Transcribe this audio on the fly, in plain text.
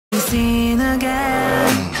seen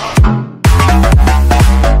again.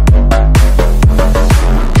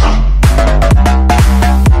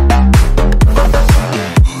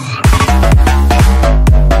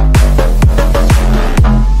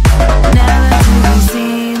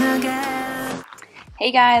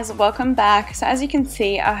 Hey guys, welcome back. So as you can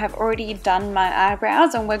see, I have already done my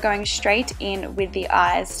eyebrows and we're going straight in with the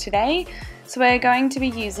eyes today. So we're going to be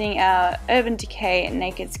using our Urban Decay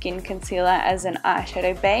Naked Skin Concealer as an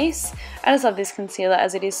eyeshadow base. I just love this concealer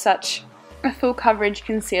as it is such a full coverage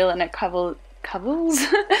concealer and it covers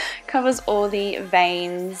all the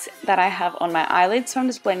veins that I have on my eyelids. So I'm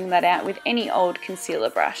just blending that out with any old concealer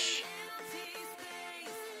brush.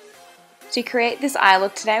 To create this eye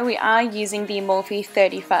look today, we are using the Morphe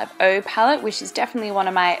 35O palette, which is definitely one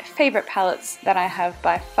of my favourite palettes that I have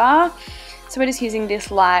by far. So we're just using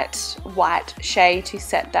this light white shade to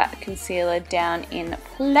set that concealer down in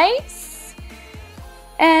place.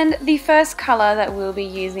 And the first colour that we'll be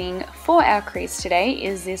using for our crease today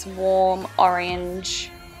is this warm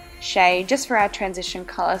orange shade, just for our transition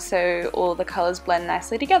colour, so all the colours blend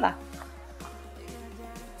nicely together.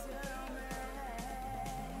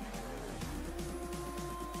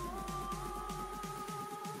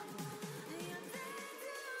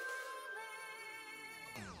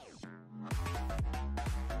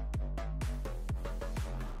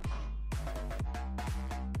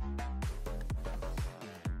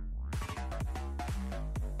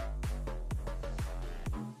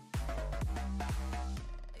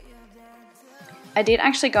 I did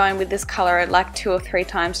actually go in with this colour like 2 or 3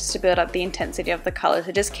 times just to build up the intensity of the colour.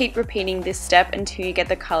 So just keep repeating this step until you get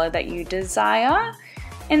the colour that you desire.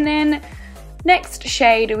 And then next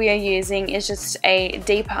shade we are using is just a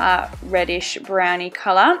deeper reddish browny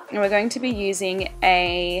colour. And we're going to be using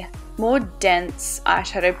a more dense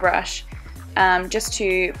eyeshadow brush just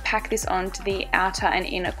to pack this onto the outer and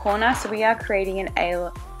inner corner. So we are creating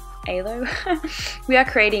we are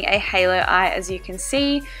creating a halo eye, as you can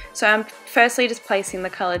see. So I'm firstly just placing the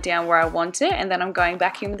colour down where I want it, and then I'm going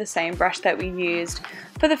back in with the same brush that we used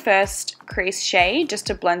for the first crease shade just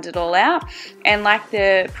to blend it all out. And like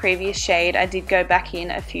the previous shade, I did go back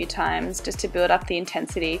in a few times just to build up the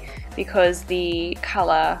intensity, because the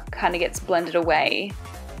colour kind of gets blended away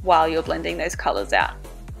while you're blending those colours out.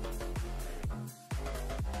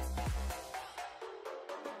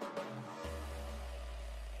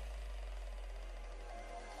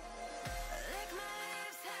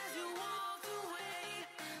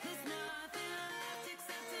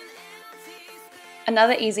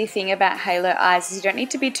 Another easy thing about halo eyes is you don't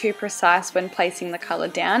need to be too precise when placing the colour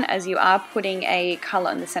down, as you are putting a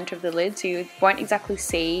colour in the centre of the lid, so you won't exactly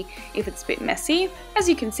see if it's a bit messy. As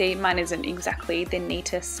you can see, mine isn't exactly the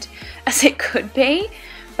neatest as it could be,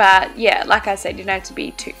 but yeah, like I said, you don't have to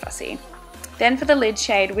be too fussy. Then for the lid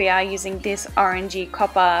shade, we are using this orangey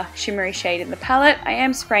copper shimmery shade in the palette. I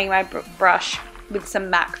am spraying my brush with some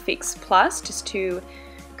MAC Fix Plus just to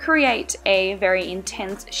create a very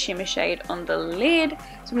intense shimmer shade on the lid.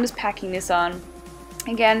 So I'm just packing this on.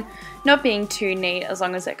 Again, not being too neat as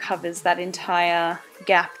long as it covers that entire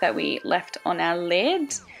gap that we left on our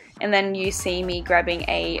lid. And then you see me grabbing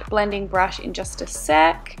a blending brush in just a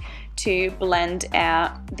sec to blend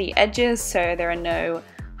out the edges so there are no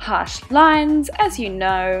harsh lines, as you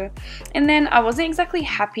know. And then I wasn't exactly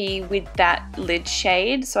happy with that lid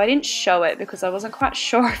shade, so I didn't show it because I wasn't quite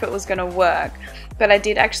sure if it was going to work. But I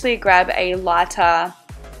did actually grab a lighter,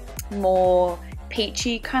 more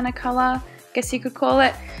peachy kind of colour, I guess you could call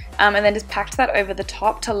it, and then just packed that over the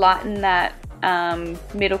top to lighten that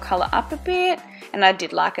middle colour up a bit, and I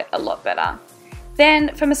did like it a lot better.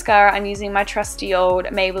 Then for mascara, I'm using my trusty old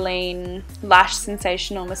Maybelline Lash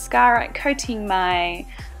Sensational Mascara, coating my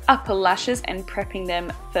upper lashes and prepping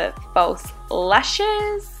them for false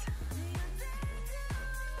lashes.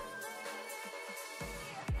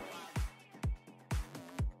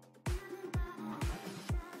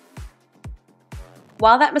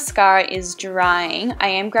 While that mascara is drying, I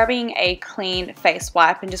am grabbing a clean face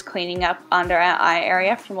wipe and just cleaning up under our eye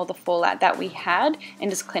area from all the fallout that we had, and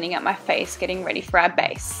just cleaning up my face, getting ready for our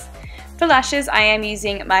base. For lashes, I am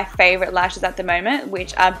using my favourite lashes at the moment,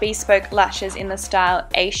 which are Bespoke lashes in the style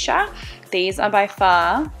Aisha. These are by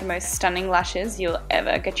far the most stunning lashes you'll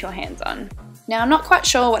ever get your hands on. Now, I'm not quite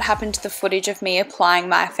sure what happened to the footage of me applying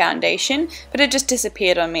my foundation, but it just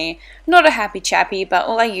disappeared on me. Not a happy chappy, but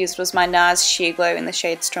all I used was my NARS Sheer Glow in the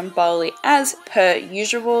shade Stromboli as per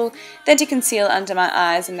usual, then to conceal under my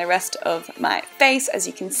eyes and the rest of my face, as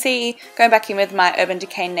you can see, going back in with my Urban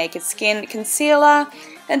Decay Naked Skin Concealer.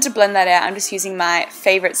 Then to blend that out, I'm just using my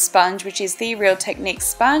favourite sponge, which is the Real Techniques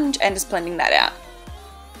sponge, and just blending that out.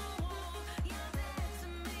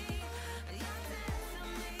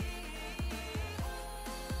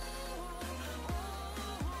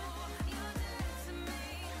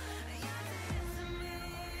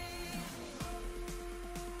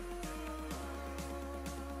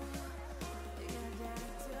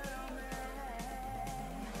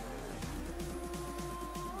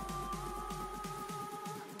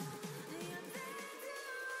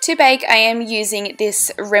 To bake, I am using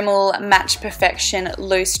this Rimmel Match Perfection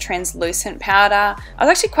Loose Translucent Powder. I was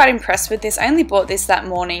actually quite impressed with this. I only bought this that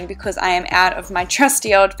morning because I am out of my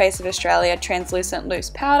trusty old Face of Australia Translucent Loose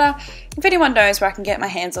Powder. If anyone knows where I can get my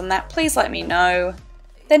hands on that, please let me know.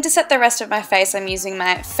 Then to set the rest of my face, I'm using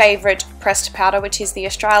my favourite pressed powder, which is the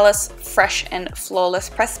Australis Fresh and Flawless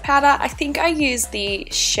Pressed Powder. I think I use the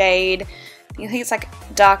shade, I think it's like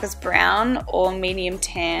darkest brown or medium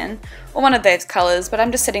tan or one of those colours, but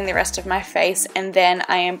I'm just setting the rest of my face and then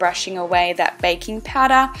I am brushing away that baking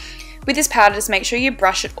powder. With this powder, just make sure you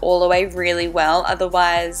brush it all away really well,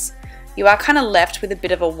 otherwise you are kind of left with a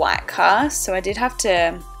bit of a white cast. So I did have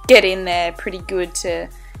to get in there pretty good to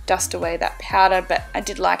dust away that powder, but I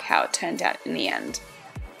did like how it turned out in the end.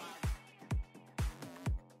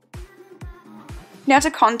 Now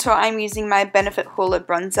to contour, I'm using my Benefit Hoola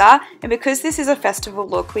bronzer, and because this is a festival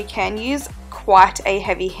look, we can use quite a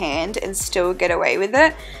heavy hand and still get away with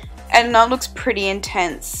it. And it looks pretty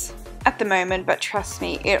intense at the moment, but trust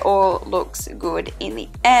me, it all looks good in the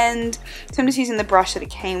end. So I'm just using the brush that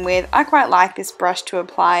it came with. I quite like this brush to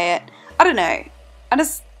apply it. I don't know, I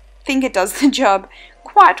just think it does the job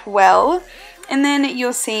quite well. And then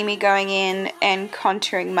you'll see me going in and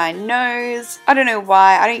contouring my nose. I don't know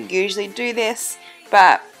why, I don't usually do this,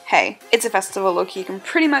 but hey, it's a festival look, you can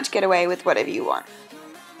pretty much get away with whatever you want.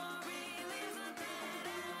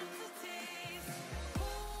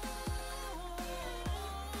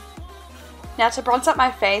 Now to bronze up my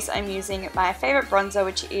face, I'm using my favourite bronzer,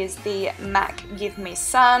 which is the MAC Give Me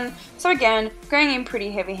Sun. So again, going in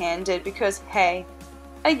pretty heavy-handed because hey,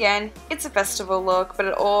 again, it's a festival look, but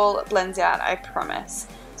it all blends out, I promise.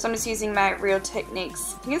 So I'm just using my Real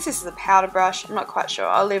Techniques, I think this is a powder brush, I'm not quite sure,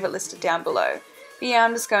 I'll leave it listed down below. But yeah,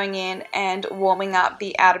 I'm just going in and warming up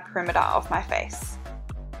the outer perimeter of my face.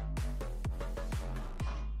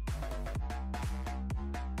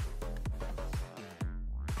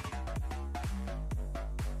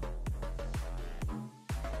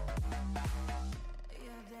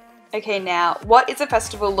 Okay, now, what is a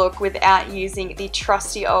festival look without using the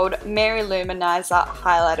trusty old Mary Luminizer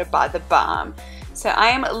highlighter by The Balm? So I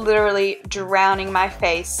am literally drowning my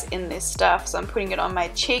face in this stuff. So I'm putting it on my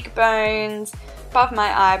cheekbones, above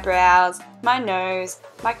my eyebrows, my nose,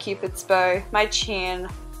 my cupid's bow, my chin,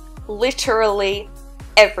 literally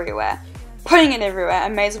everywhere. Putting it everywhere. I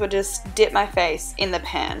may as well just dip my face in the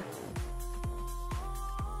pan.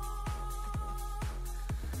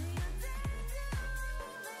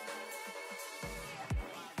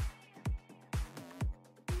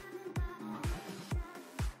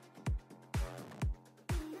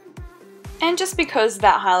 And just because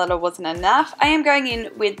that highlighter wasn't enough, I am going in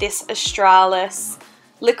with this Australis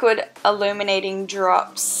Liquid Illuminating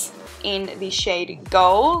Drops in the shade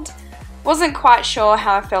Gold. Wasn't quite sure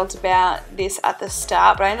how I felt about this at the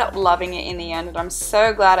start, but I ended up loving it in the end and I'm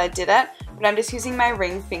so glad I did it. But I'm just using my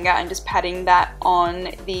ring finger and just patting that on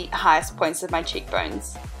the highest points of my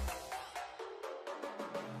cheekbones.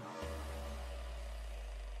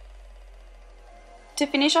 To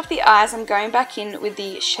finish off the eyes, I'm going back in with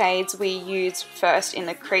the shades we used first in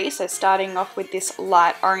the crease. So starting off with this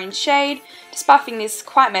light orange shade, just buffing this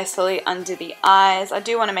quite messily under the eyes. I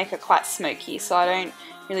do want to make it quite smoky, so I don't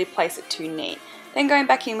really place it too neat. Then going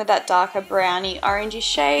back in with that darker browny orangey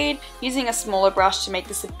shade, using a smaller brush to make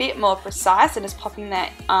this a bit more precise and just popping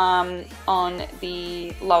that on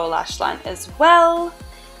the lower lash line as well.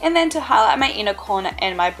 And then to highlight my inner corner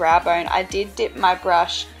and my brow bone, I did dip my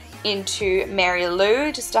brush into Mary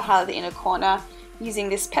Lou just to highlight the inner corner using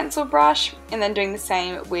this pencil brush and then doing the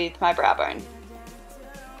same with my brow bone.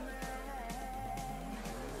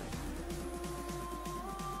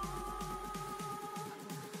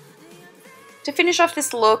 To finish off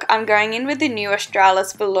this look, I'm going in with the new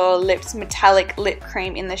Australis Velour Lips Metallic Lip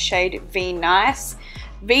Cream in the shade V Nice.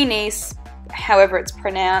 V Nice, however it's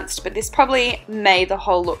pronounced, but this probably made the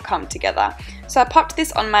whole look come together. So I popped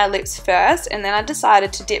this on my lips first and then I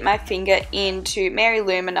decided to dip my finger into Mary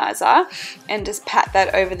Luminizer and just pat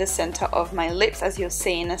that over the center of my lips, as you'll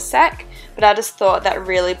see in a sec. But I just thought that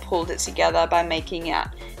really pulled it together by making it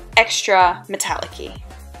extra metallic-y.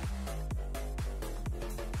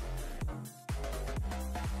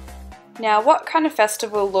 Now, what kind of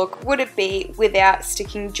festival look would it be without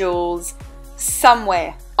sticking jewels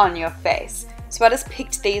somewhere on your face? So I just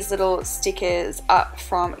picked these little stickers up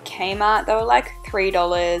from Kmart. They were like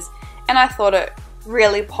 $3 and I thought it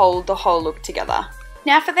really pulled the whole look together.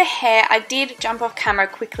 Now for the hair, I did jump off camera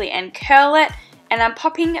quickly and curl it, And I'm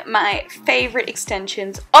popping my favorite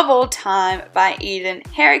extensions of all time by Eden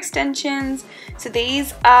hair extensions. So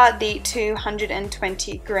these are the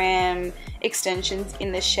 220 gram extensions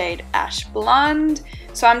in the shade Ash Blonde.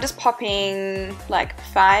 So I'm just popping like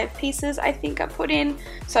 5 pieces, I think I put in.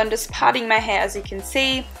 So I'm just parting my hair, as you can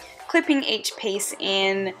see, clipping each piece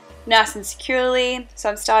in nice and securely. So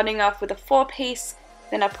I'm starting off with a 4-piece,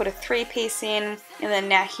 then I put a 3-piece in, and then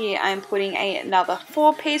now here I'm putting another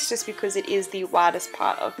 4-piece just because it is the widest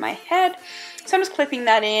part of my head. So I'm just clipping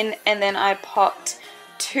that in, and then I popped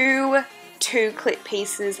 2 clip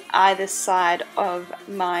pieces either side of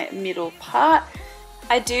my middle part.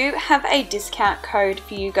 I do have a discount code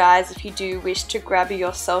for you guys if you do wish to grab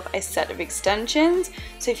yourself a set of extensions.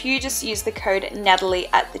 So if you just use the code Natalie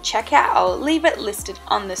at the checkout, I'll leave it listed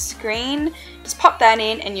on the screen. Just pop that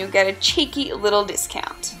in and you'll get a cheeky little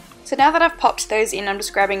discount. So now that I've popped those in, I'm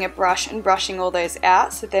just grabbing a brush and brushing all those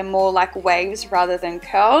out so they're more like waves rather than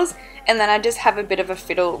curls. And then I just have a bit of a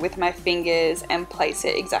fiddle with my fingers and place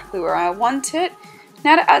it exactly where I want it.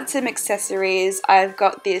 Now to add some accessories, I've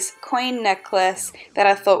got this coin necklace that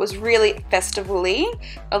I thought was really festival-y,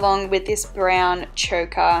 along with this brown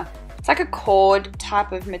choker. It's like a cord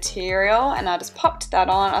type of material, and I just popped that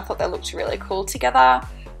on. I thought that looked really cool together.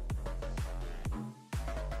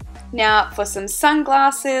 Now for some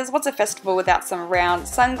sunglasses. What's a festival without some round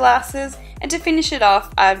sunglasses? And to finish it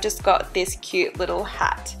off, I've just got this cute little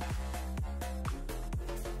hat.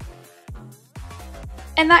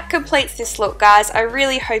 And that completes this look, guys. I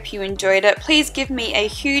really hope you enjoyed it. Please give me a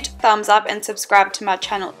huge thumbs up and subscribe to my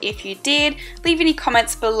channel if you did. Leave any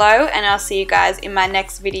comments below and I'll see you guys in my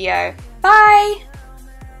next video. Bye!